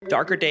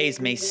darker days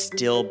may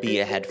still be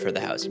ahead for the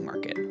housing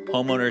market.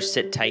 Homeowners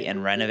sit tight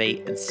and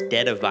renovate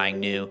instead of buying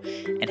new,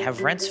 and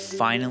have rents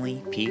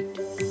finally peaked?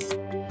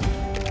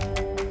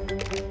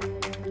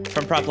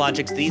 From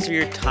PropLogix, these are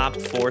your top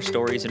 4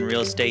 stories in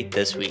real estate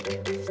this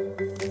week.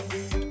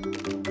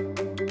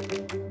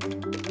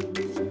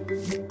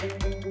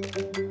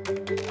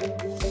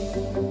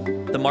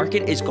 The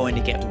market is going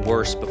to get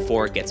worse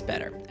before it gets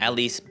better. At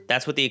least,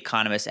 that's what the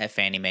economists at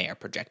Fannie Mae are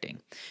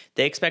projecting.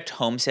 They expect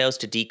home sales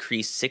to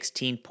decrease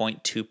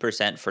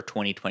 16.2% for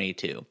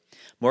 2022.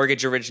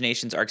 Mortgage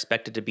originations are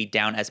expected to be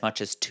down as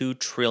much as $2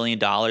 trillion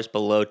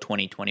below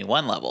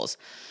 2021 levels.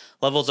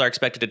 Levels are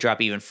expected to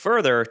drop even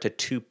further to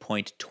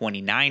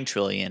 $2.29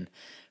 trillion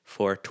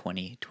for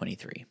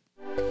 2023.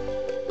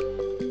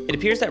 It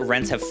appears that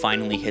rents have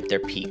finally hit their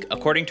peak.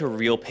 According to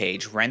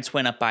RealPage, rents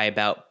went up by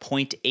about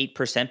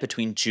 0.8%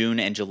 between June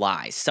and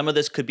July. Some of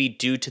this could be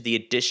due to the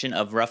addition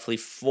of roughly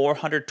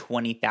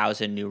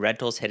 420,000 new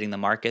rentals hitting the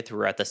market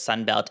throughout the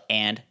Sun Belt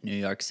and New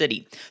York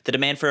City. The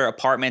demand for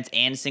apartments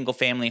and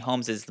single-family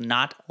homes is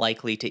not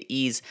likely to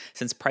ease,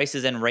 since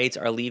prices and rates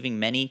are leaving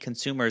many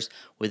consumers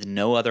with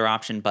no other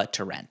option but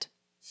to rent.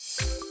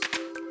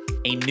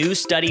 A new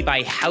study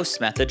by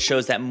House Method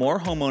shows that more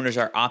homeowners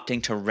are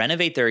opting to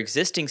renovate their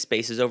existing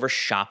spaces over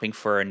shopping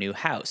for a new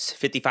house.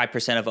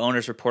 55% of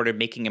owners reported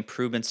making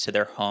improvements to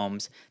their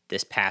homes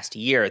this past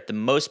year. The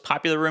most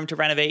popular room to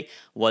renovate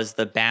was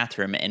the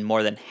bathroom, and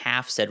more than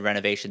half said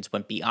renovations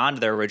went beyond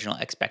their original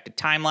expected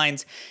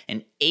timelines,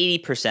 and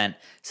 80%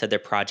 said their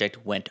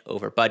project went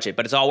over budget.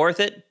 But it's all worth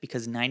it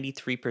because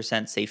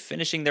 93% say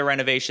finishing their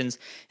renovations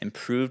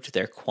improved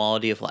their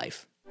quality of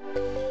life.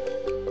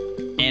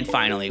 And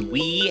finally,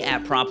 we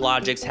at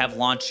PropLogix have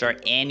launched our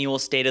annual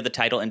State of the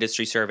Title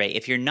Industry Survey.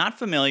 If you're not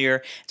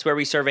familiar, it's where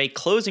we survey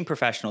closing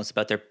professionals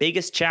about their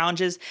biggest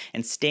challenges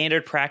and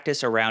standard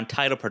practice around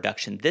title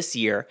production. This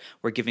year,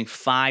 we're giving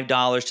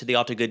 $5 to the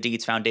Alta Good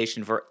Deeds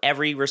Foundation for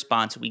every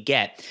response we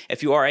get.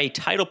 If you are a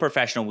title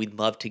professional, we'd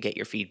love to get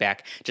your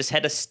feedback. Just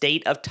head to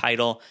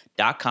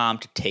stateoftitle.com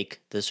to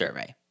take the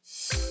survey.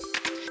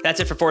 That's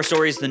it for 4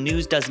 stories. The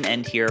news doesn't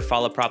end here.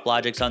 Follow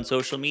PropLogix on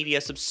social media.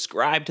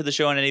 Subscribe to the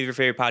show on any of your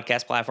favorite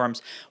podcast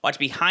platforms. Watch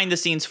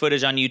behind-the-scenes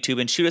footage on YouTube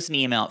and shoot us an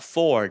email at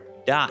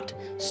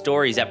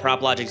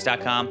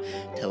 4.stories@proplogix.com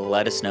to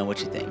let us know what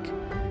you think.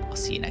 I'll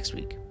see you next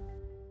week.